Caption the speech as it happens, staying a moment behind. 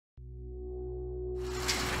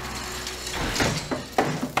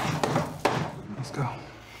go.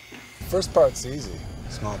 First part's easy.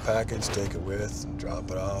 Small package, take it with,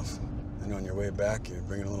 drop it off. And on your way back, you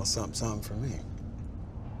bring in a little something, something for me.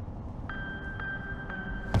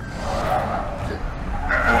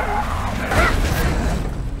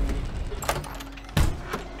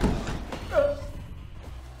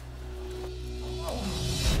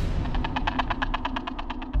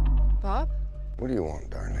 Bob? What do you want,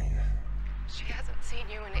 Darlene? She hasn't seen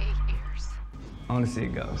you in 8 years. I want to see a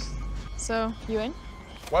ghost. So, you in?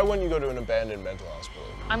 Why wouldn't you go to an abandoned mental hospital?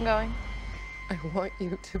 I'm going. I want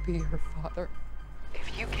you to be her father.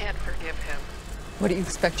 If you can't forgive him, What do you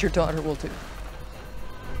expect your daughter will do?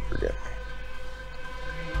 Forget me.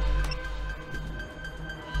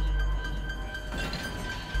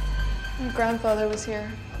 My grandfather was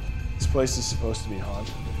here. This place is supposed to be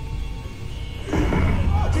haunted.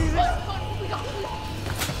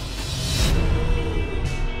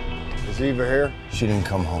 Is Eva here? She didn't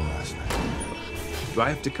come home last night. Do I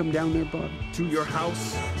have to come down there, Bob? To your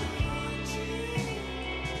house?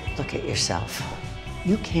 Look at yourself.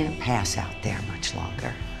 You can't pass out there much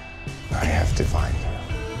longer. I have to find her.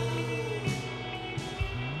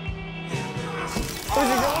 Was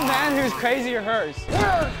it your man who's crazy or hers?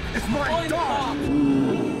 It's my dog!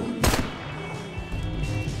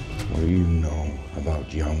 What do you know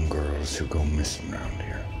about young girls who go missing around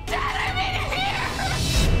here? Dad, I'm in here!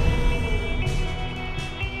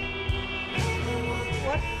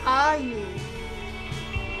 What are you?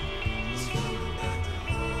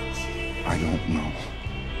 I don't know.